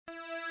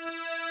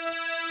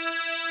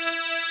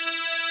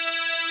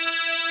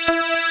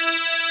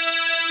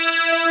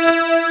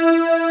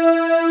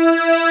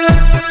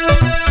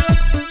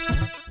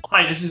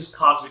Hi, this is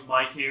Cosmic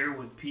Mike here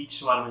with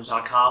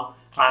peachvitamins.com.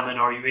 I'm an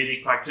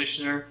Ayurvedic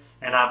practitioner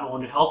and I've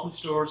owned a health food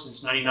store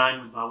since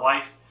 '99 with my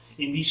wife.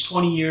 In these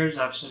 20 years,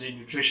 I've studied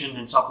nutrition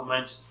and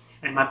supplements,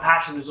 and my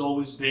passion has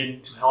always been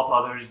to help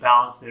others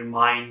balance their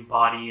mind,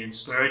 body, and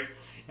spirit.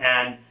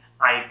 And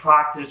I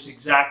practice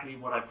exactly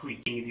what I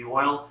preach, the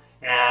oil,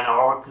 and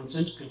are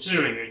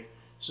considering it.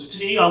 So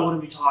today I want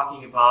to be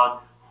talking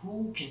about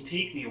who can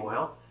take the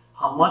oil,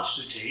 how much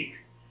to take,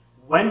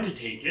 when to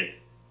take it,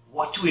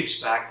 what to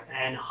expect,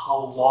 and how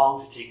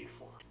long to take it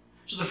for.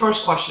 So the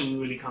first question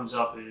really comes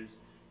up is,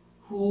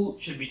 who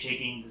should be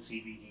taking the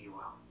CBD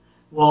oil?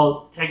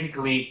 Well,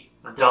 technically,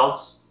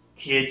 adults,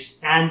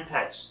 kids, and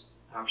pets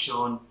have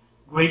shown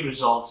great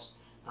results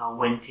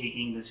when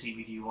taking the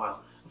CBD oil.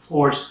 Of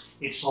course,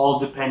 it's all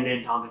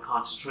dependent on the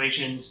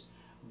concentrations,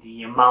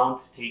 the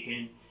amount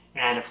taken,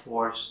 and of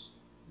course,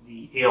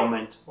 the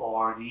ailment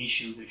or the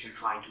issue that you're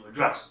trying to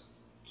address.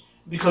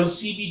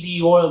 Because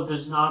CBD oil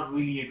does not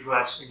really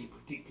address any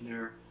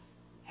particular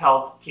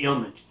health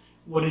ailment.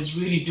 What it's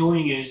really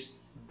doing is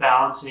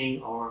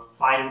balancing our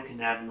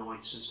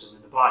phytocannabinoid system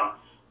in the body,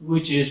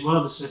 which is one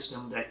of the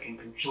systems that can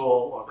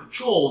control or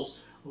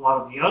controls a lot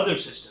of the other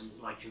systems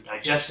like your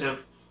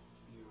digestive,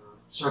 your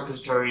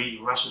circulatory,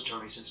 your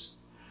respiratory system.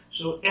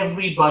 So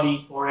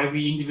everybody or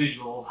every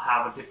individual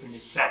have a different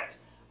effect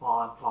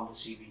from the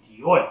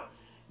CBD oil.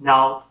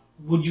 Now,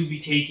 would you be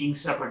taking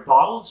separate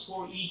bottles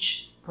for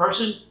each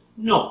person?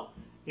 No.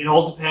 It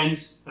all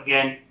depends,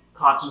 again,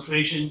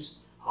 concentrations,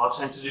 how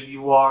sensitive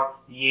you are,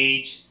 the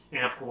age,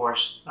 and of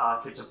course,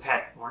 if it's a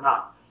pet or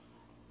not.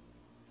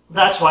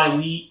 That's why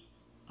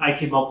I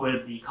came up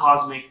with the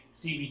Cosmic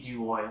CBD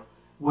Oil,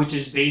 which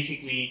is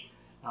basically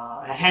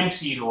a hemp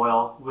seed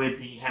oil with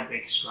the hemp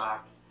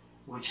extract,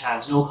 which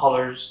has no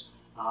colors,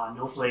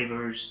 no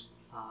flavors.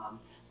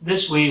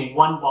 This way,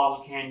 one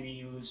bottle can be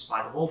used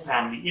by the whole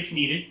family if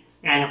needed,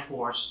 and of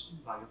course,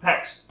 by your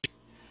pets.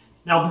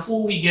 Now,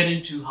 before we get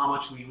into how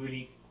much we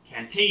really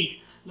can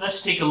take,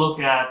 let's take a look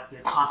at the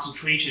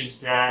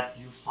concentrations that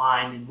you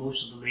find in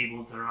most of the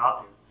labels that are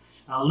out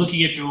there.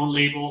 Looking at your own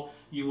label,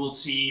 you will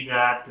see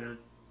that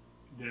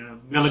the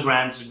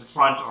milligrams in the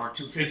front are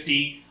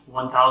 250,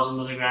 1000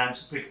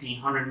 milligrams,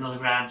 1500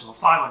 milligrams, or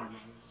 500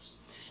 milligrams.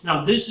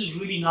 Now, this is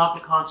really not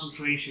the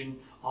concentration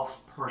of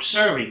per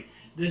serving.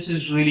 This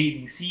is really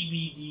the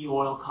CBD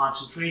oil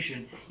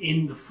concentration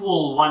in the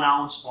full 1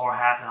 ounce or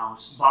 ½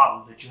 ounce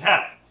bottle that you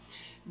have.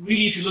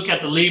 Really, if you look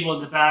at the label at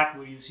the back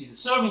where you see the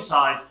serving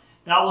size,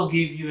 that will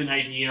give you an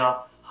idea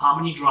how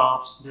many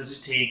drops does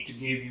it take to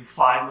give you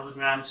 5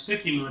 milligrams,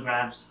 50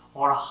 milligrams,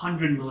 or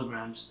 100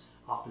 milligrams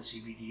of the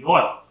CBD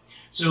oil.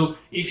 So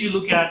if you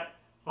look at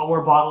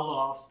our bottle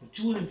of the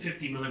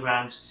 250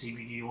 milligrams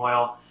CBD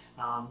oil,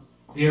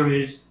 there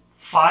is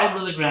 5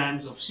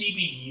 milligrams of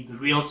CBD, the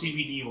real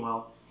CBD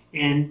oil,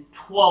 in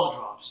 12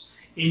 drops.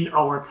 In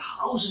our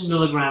 1000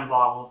 milligram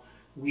bottle,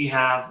 we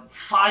have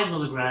 5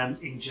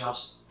 milligrams in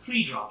just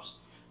 3 drops.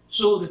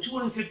 So the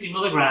 250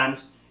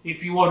 milligrams,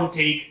 if you were to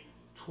take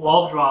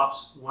 12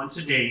 drops once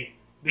a day,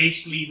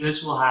 basically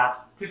this will have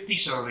 50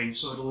 servings,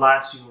 so it'll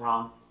last you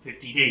around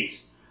 50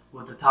 days.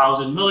 With the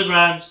 1000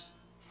 milligrams,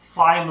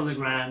 5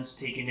 milligrams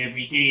taken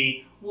every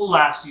day will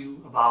last you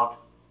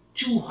about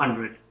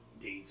 200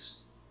 days.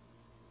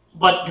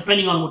 But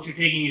depending on what you're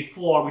taking it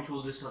for, which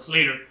we'll discuss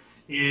later,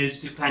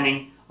 is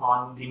depending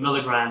on the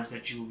milligrams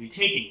that you will be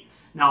taking.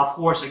 Now, of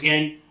course,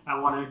 again, I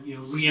want to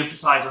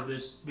re-emphasize on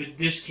this. With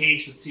this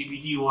case, with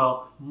CBD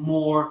oil,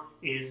 more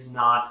is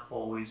not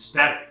always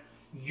better.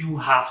 You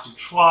have to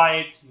try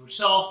it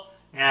yourself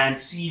and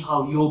see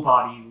how your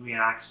body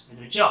reacts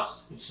and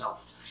adjusts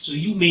itself. So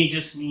you may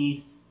just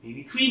need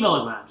maybe 3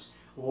 milligrams,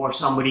 or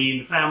somebody in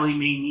the family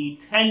may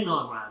need 10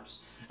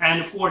 milligrams.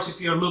 And of course, if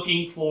you're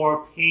looking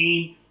for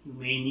pain, you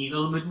may need a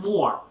little bit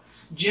more.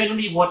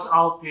 Generally, what's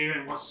out there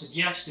and what's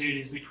suggested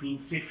is between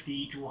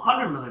 50 to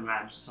 100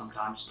 milligrams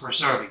sometimes per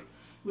serving,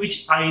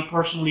 which I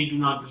personally do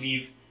not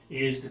believe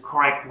is the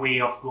correct way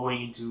of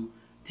going into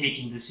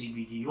taking the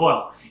CBD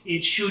oil.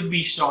 It should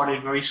be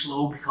started very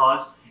slow,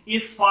 because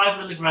if 5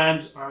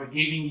 milligrams are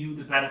giving you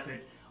the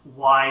benefit,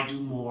 why do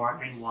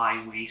more and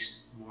why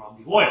waste more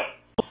of the oil?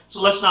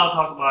 So let's now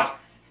talk about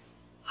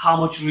how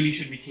much you really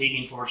should be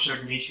taking for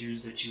certain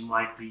issues that you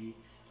might be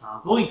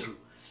going through.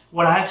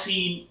 What I've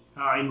seen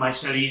in my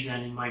studies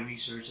and in my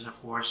research, and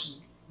of course,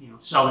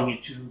 selling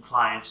it to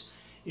clients,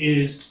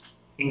 is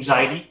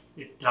anxiety.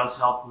 It does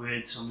help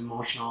with some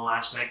emotional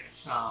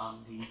aspect,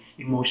 the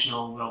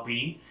emotional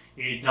well-being.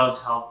 It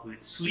does help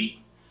with sleep,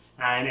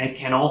 and it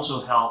can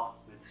also help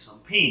with some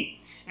pain.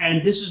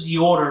 And this is the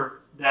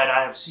order that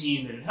I have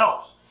seen that it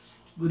helps.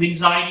 With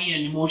anxiety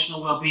and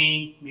emotional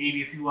well-being,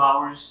 maybe a few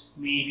hours,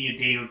 maybe a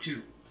day or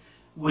two.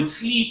 With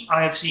sleep,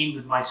 I have seen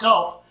with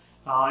myself,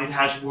 it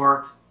has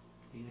worked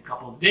in a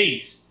couple of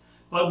days.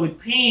 But with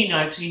pain,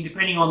 I've seen,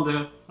 depending on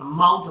the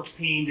amount of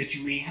pain that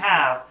you may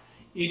have,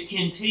 it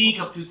can take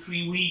up to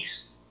 3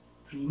 weeks,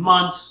 3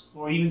 months,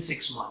 or even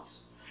 6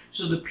 months.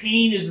 So the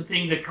pain is the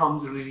thing that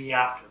comes really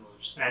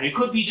afterwards. And it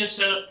could be just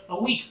a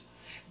week.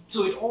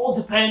 So it all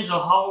depends on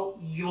how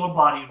your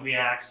body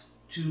reacts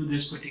to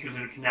this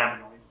particular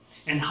cannabinoid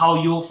and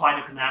how your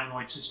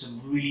phytocannabinoid system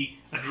really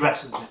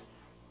addresses it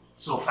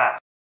so fast.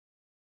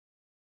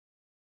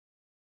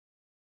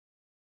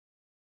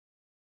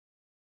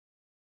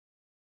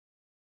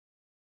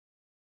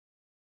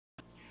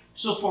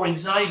 So for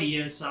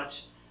anxiety as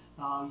such,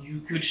 you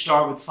could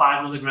start with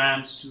 5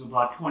 milligrams to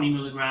about 20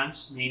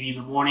 milligrams, maybe in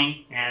the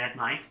morning and at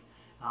night.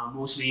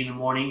 Mostly in the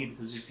morning,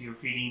 because if you're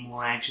feeling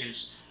more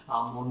anxious,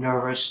 more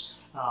nervous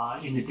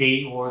in the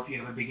day, or if you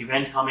have a big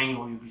event coming,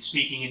 or you'll be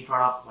speaking in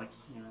front of, like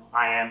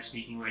I am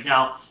speaking right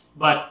now,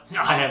 but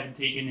I haven't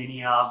taken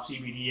any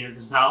CBD as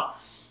of now.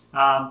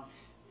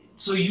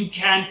 So you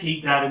can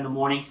take that in the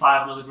morning,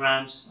 5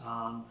 milligrams.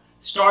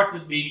 Start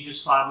with maybe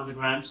just 5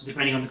 milligrams,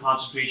 depending on the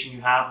concentration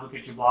you have. Look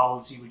at your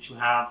bottle, see what you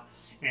have,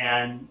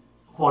 and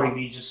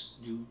accordingly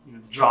just do the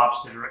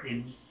drops that are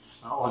in,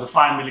 or the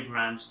 5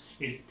 milligrams.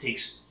 It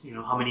takes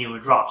how many of the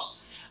drops.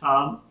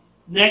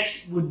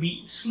 Next would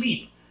be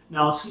sleep.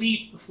 Now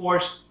sleep, of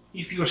course,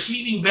 if you're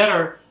sleeping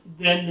better,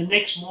 then the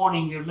next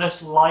morning you're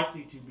less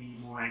likely to be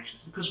more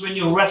anxious, because when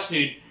you're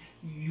rested,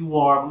 you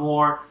are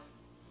more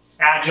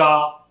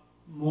agile,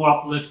 more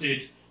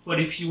uplifted. But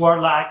if you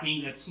are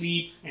lacking that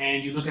sleep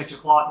and you look at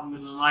your clock in the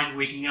middle of the night,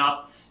 waking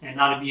up and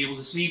not be able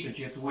to sleep, that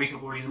you have to wake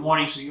up early in the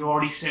morning, so you're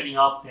already setting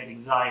up that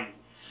anxiety.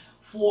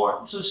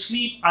 So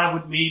sleep, I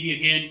would maybe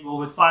again go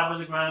with 5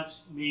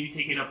 milligrams, maybe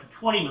take it up to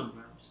 20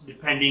 milligrams,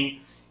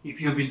 depending if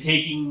you've been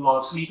taking a lot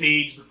of sleep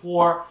aids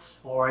before,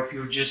 or if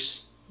you're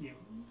just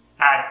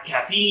had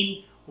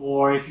caffeine,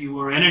 or if you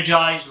were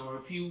energized, or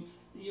if you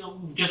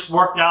just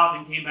worked out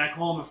and came back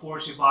home. Of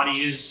course, your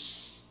body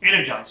is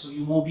energized, so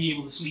you won't be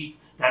able to sleep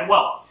that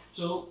well.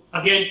 So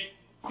again,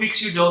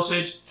 fix your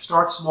dosage,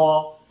 start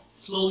small,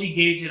 slowly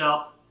gauge it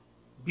up,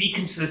 be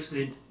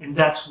consistent, and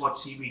that's what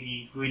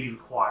CBD really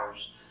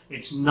requires.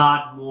 It's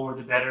not more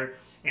the better,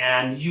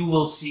 and you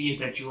will see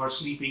that you are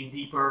sleeping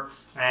deeper,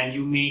 and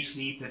you may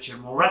sleep that you're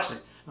more rested.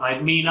 Now,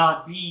 it may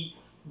not be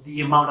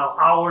the amount of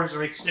hours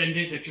or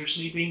extended that you're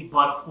sleeping,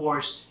 but of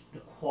course, the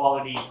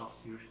quality of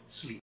your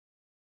sleep.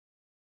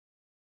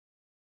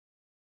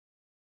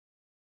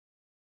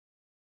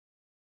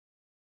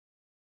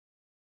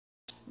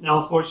 Now,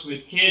 of course,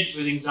 with kids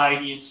with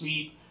anxiety and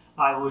sleep,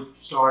 I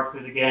would start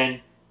with,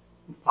 again,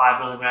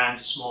 5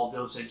 milligrams, a small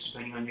dosage,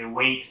 depending on their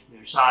weight,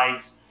 their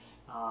size.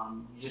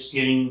 Just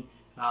giving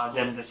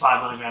them the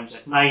 5 milligrams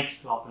at night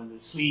to help them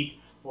with sleep,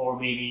 or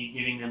maybe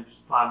giving them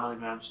 5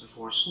 milligrams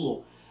before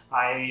school.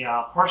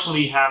 I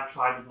personally have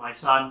tried with my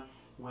son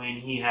when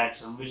he had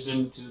some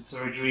wisdom tooth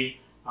surgery.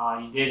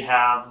 He did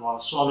have a lot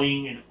of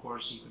swelling, and of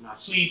course he could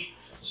not sleep.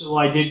 So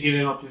I did give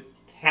him up to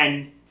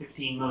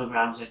 10-15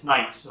 milligrams at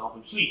night to help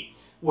him sleep,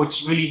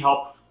 which really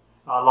helped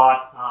a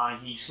lot.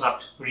 He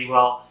slept pretty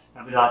well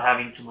without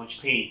having too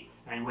much pain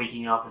and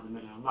waking up in the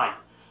middle of the night.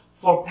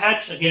 For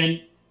pets,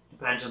 again,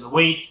 depends on the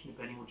weight,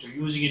 depending what you're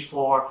using it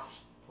for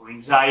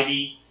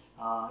anxiety,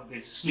 if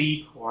it's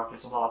sleep, or if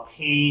it's a lot of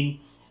pain.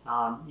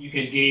 You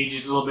can gauge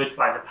it a little bit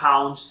by the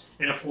pounds,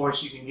 and of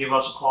course you can give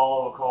us a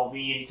call or call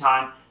me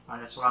anytime.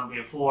 That's what I'm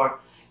there for.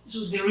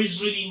 So there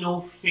is really no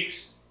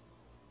fixed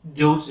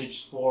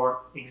dosage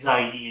for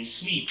anxiety and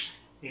sleep.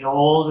 It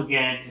all,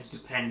 again, is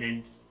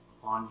dependent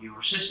on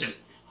your system.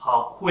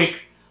 How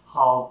quick,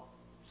 how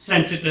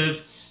sensitive,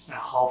 and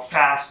how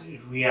fast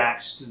it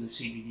reacts to the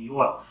CBD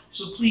oil.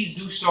 So please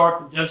do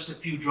start with just a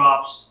few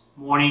drops.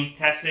 Morning,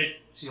 test it,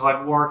 see how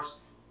it works.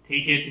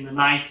 Take it in the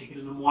night, take it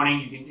in the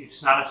morning.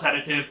 It's not a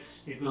sedative.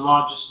 It will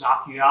not just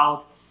knock you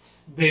out.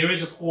 There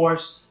is, of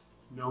course,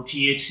 no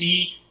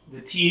THC.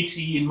 The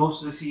THC in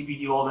most of the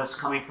CBD oil that's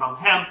coming from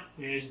hemp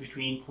is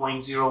between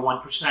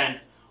 0.01%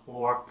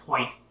 or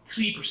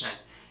 0.3%.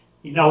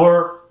 In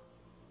our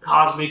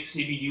Cosmic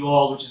CBD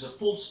oil, which is a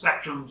full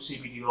spectrum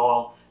CBD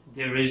oil,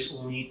 there is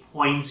only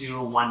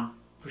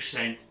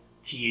 0.01%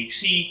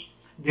 THC.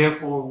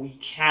 Therefore, we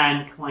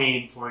can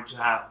claim for it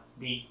to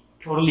be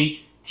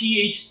totally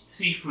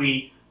THC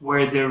free,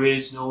 where there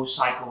is no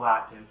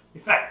psychoactive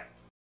effect.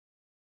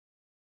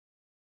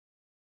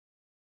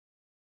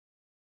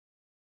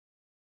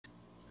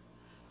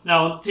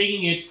 Now,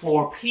 taking it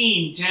for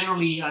pain,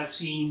 generally I've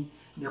seen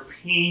the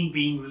pain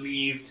being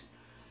relieved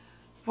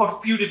for a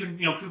few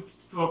different,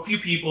 for a few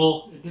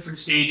people at different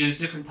stages,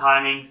 different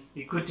timings.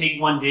 It could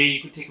take one day,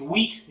 it could take a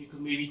week, it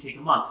could maybe take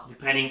a month,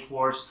 depending, of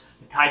course,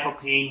 the type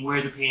of pain,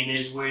 where the pain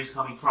is, where it's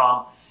coming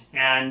from,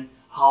 and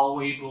how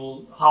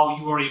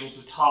you are able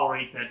to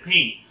tolerate that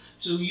pain.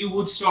 So you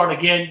would start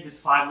again with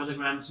 5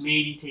 milligrams,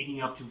 maybe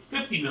taking up to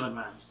 50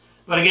 milligrams.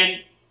 But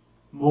again,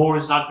 more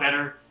is not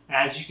better.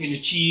 As you can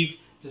achieve,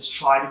 just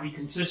try to be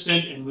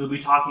consistent, and we'll be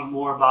talking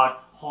more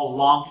about how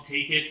long to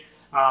take it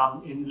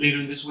later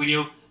in this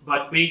video.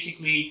 But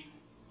basically,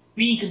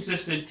 being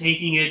consistent,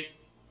 taking it,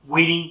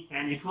 waiting,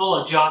 and it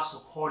will adjust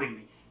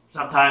accordingly.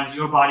 Sometimes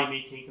your body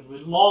may take a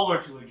little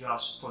longer to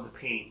adjust for the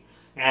pain.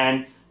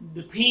 And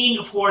the pain,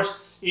 of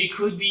course, it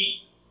could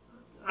be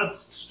a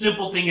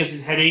simple thing as a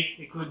headache.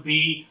 It could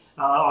be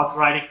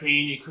arthritic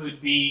pain. It could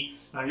be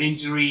an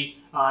injury.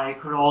 It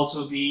could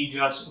also be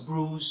just a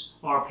bruise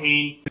or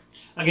pain.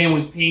 Again,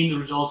 with pain, the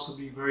results could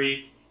be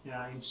very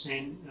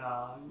instant,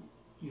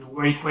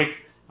 very quick.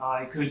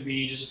 It could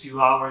be just a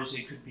few hours,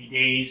 it could be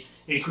days,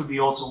 it could be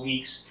also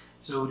weeks.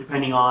 So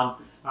depending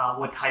on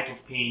what type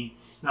of pain.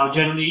 Now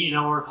generally in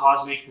our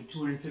Cosmic, the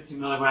 250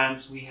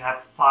 milligrams, we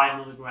have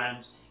 5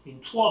 milligrams in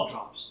 12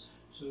 drops.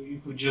 So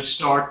you could just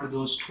start with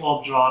those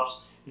 12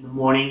 drops in the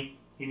morning,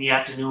 in the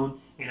afternoon,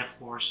 and of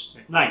course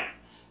at night.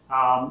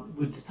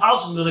 With the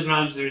 1000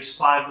 milligrams, there's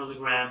 5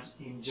 milligrams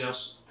in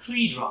just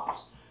 3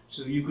 drops.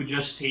 So you could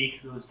just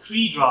take those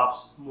 3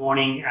 drops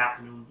morning,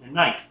 afternoon, and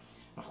night.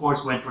 Of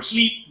course, when for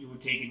sleep, you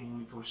would take it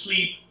only for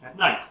sleep at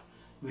night,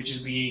 which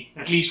would be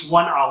at least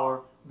 1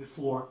 hour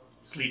before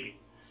sleeping.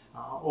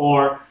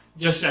 Or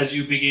just as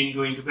you begin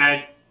going to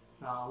bed,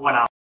 1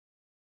 hour.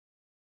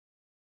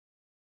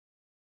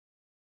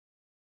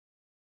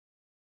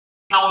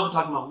 Now we're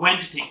talking about when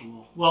to take the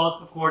oil. Well,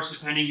 of course,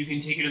 depending, you can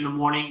take it in the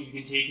morning, you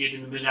can take it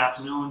in the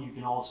mid-afternoon, you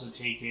can also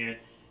take it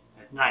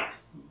at night.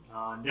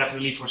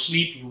 Definitely for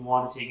sleep, you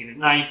want to take it at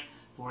night.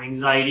 For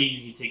anxiety,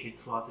 you can take it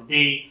throughout the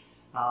day.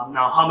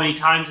 Now, how many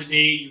times a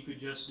day? You could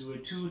just do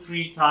it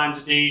 2-3 times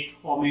a day,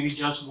 or maybe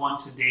just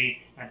once a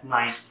day at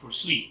night for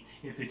sleep.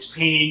 If it's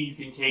pain, you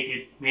can take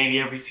it maybe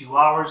every few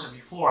hours,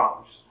 every 4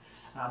 hours.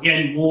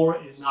 Again,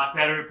 more is not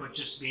better, but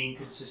just being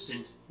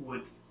consistent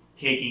with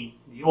taking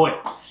the oil.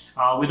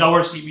 With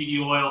our CBD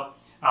oil,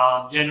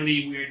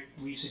 generally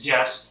we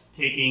suggest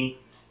taking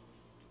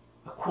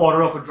a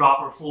quarter of a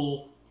dropper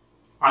full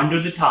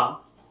under the tongue,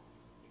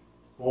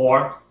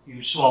 or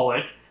you swallow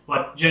it,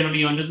 but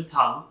generally under the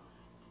tongue,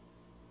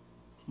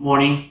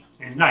 morning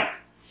and night.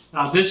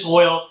 Now this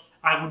oil,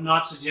 I would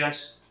not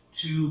suggest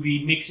to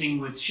be mixing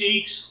with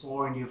shakes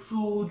or in your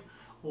food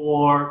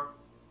or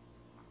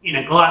in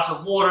a glass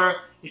of water.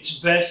 It's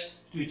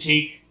best to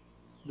take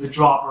the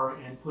dropper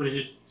and put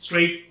it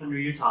straight under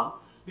your tongue,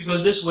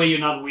 because this way you're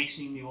not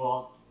wasting the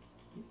oil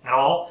at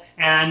all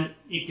and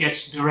it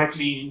gets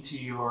directly into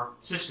your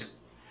system.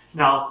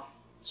 Now,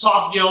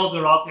 soft gels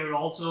are out there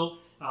also.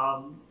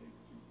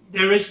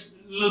 There is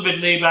a little bit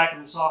layback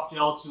in the soft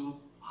gels to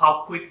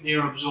how quick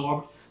they're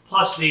absorbed.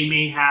 Plus they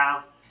may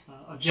have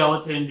a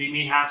gelatin, they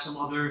may have some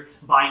other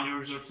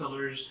binders or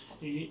fillers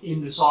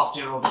in the soft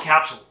gel or the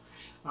capsule.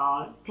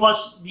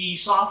 Plus the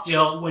soft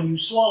gel, when you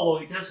swallow,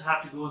 it does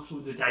have to go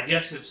through the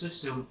digestive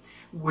system,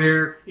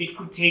 where it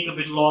could take a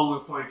bit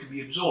longer for it to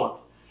be absorbed.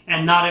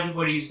 And not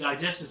everybody's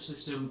digestive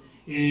system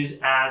is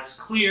as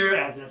clear,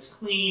 as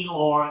clean,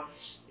 or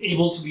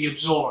able to be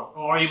absorbed,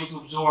 or able to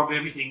absorb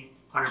everything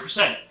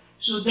 100%.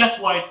 So that's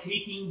why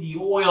taking the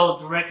oil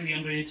directly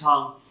under your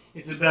tongue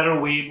is a better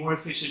way, more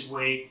efficient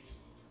way,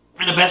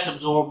 and the best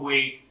absorbed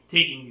way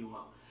taking the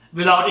oil,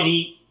 without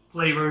any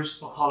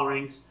flavors or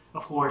colorings.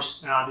 Of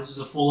course, this is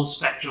a full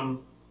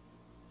spectrum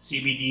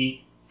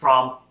CBD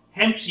from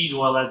hemp seed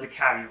oil as the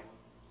carrier oil.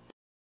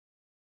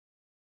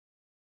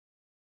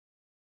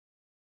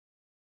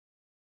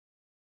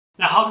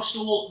 Now, how to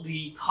store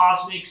the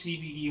Cosmic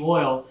CBD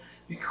oil?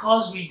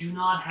 Because we do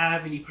not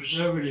have any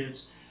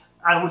preservatives,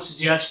 I would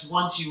suggest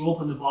once you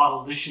open the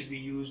bottle, this should be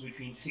used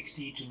between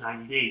 60 to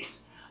 90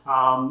 days.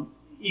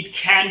 It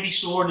can be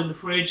stored in the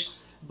fridge,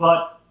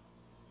 but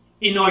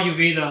in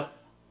Ayurveda,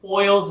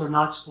 oils are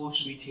not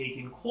supposed to be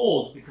taken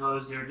cold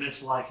because they're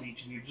less likely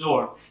to be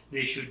absorbed.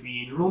 They should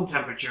be in room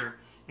temperature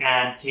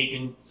and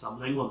taken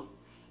sublingually.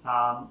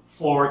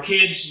 For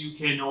kids, you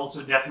can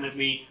also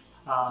definitely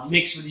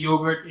mix with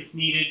yogurt if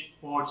needed,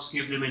 or just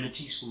give them in a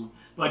teaspoon.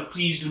 But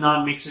please do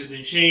not mix it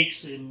in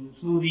shakes, in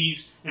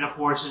smoothies, and of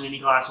course in any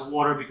glass of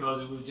water,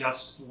 because it will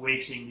just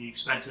wasting the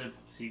expensive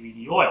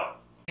CBD oil.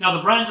 Now,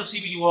 the brands of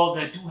CBD oil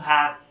that do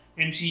have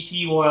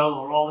MCT oil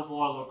or olive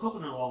oil or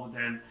coconut oil with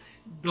them,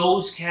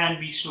 those can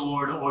be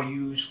stored or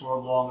used for a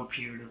longer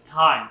period of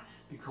time,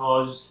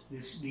 because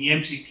the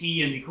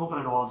MCT and the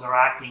coconut oils are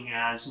acting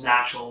as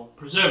natural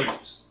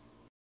preservatives.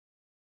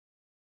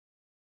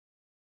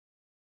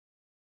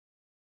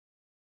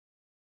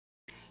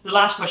 The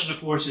last question,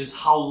 of course, is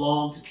how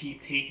long to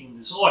keep taking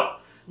this oil?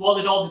 Well,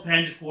 it all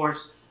depends, of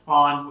course,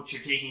 on what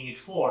you're taking it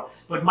for.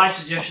 But my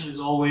suggestion is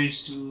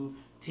always to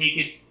take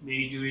it,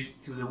 maybe do it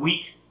through the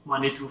week,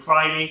 Monday through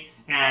Friday,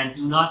 and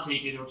do not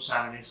take it on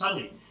Saturday,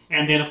 Sunday.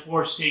 And then, of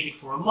course, take it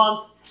for a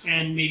month,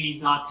 and maybe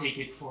not take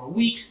it for a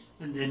week,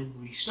 and then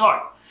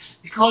restart.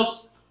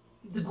 Because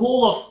the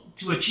goal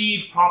to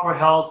achieve proper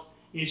health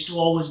is to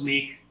always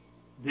make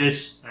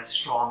this as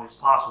strong as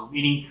possible,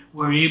 meaning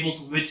we're able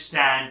to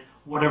withstand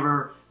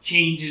whatever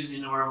changes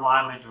in our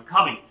environment are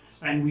coming.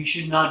 And we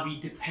should not be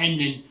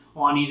dependent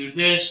on either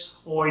this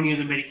or any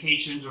other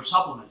medications or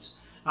supplements.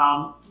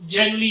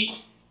 Generally,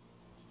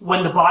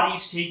 when the body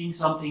is taking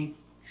something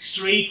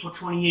straight for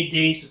 28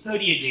 days to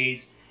 38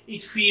 days,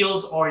 it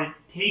feels or it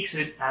takes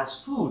it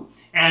as food.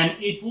 And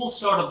it will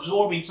start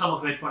absorbing some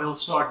of it, but it'll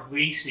start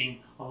wasting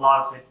a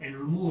lot of it and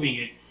removing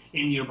it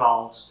in your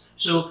bowels.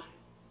 So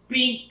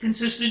being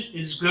consistent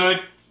is good,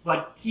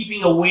 but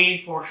keeping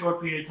away for a short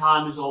period of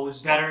time is always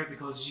better,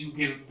 because you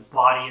give the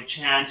body a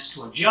chance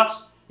to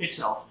adjust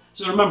itself.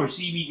 So remember,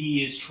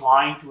 CBD is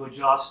trying to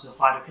adjust the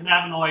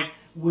phytocannabinoid,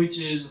 which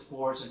is, of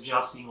course,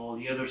 adjusting all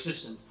the other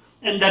systems.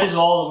 And that is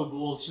all our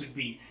goal should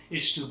be,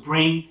 is to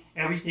bring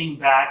everything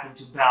back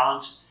into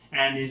balance,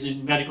 and is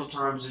in medical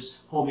terms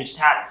is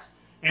homeostasis.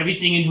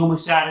 Everything in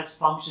homeostasis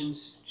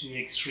functions to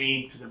the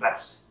extreme, to the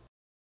best.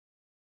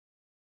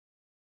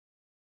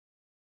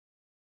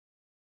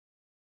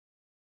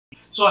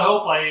 So I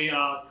hope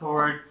I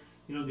covered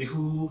the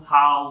who,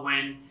 how,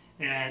 when,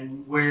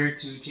 and where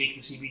to take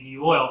the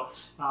CBD oil.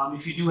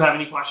 If you do have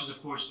any questions,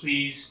 of course,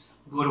 please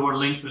go to our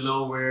link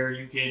below where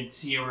you can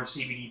see our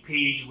CBD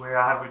page where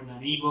I have written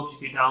an ebook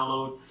you can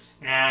download,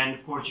 and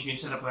of course you can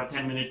set up a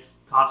 10-minute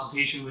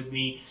consultation with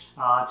me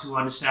to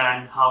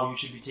understand how you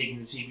should be taking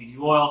the CBD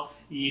oil.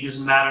 It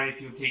doesn't matter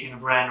if you've taken a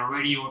brand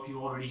already or if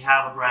you already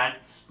have a brand,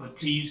 but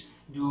please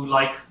do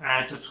like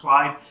and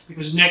subscribe,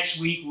 because next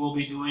week we'll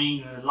be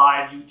doing a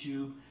live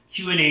YouTube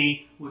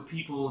Q&A with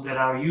people that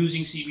are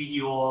using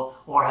CBD oil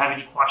or have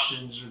any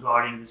questions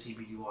regarding the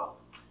CBD oil.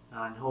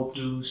 And hope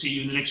to see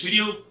you in the next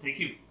video. Thank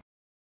you.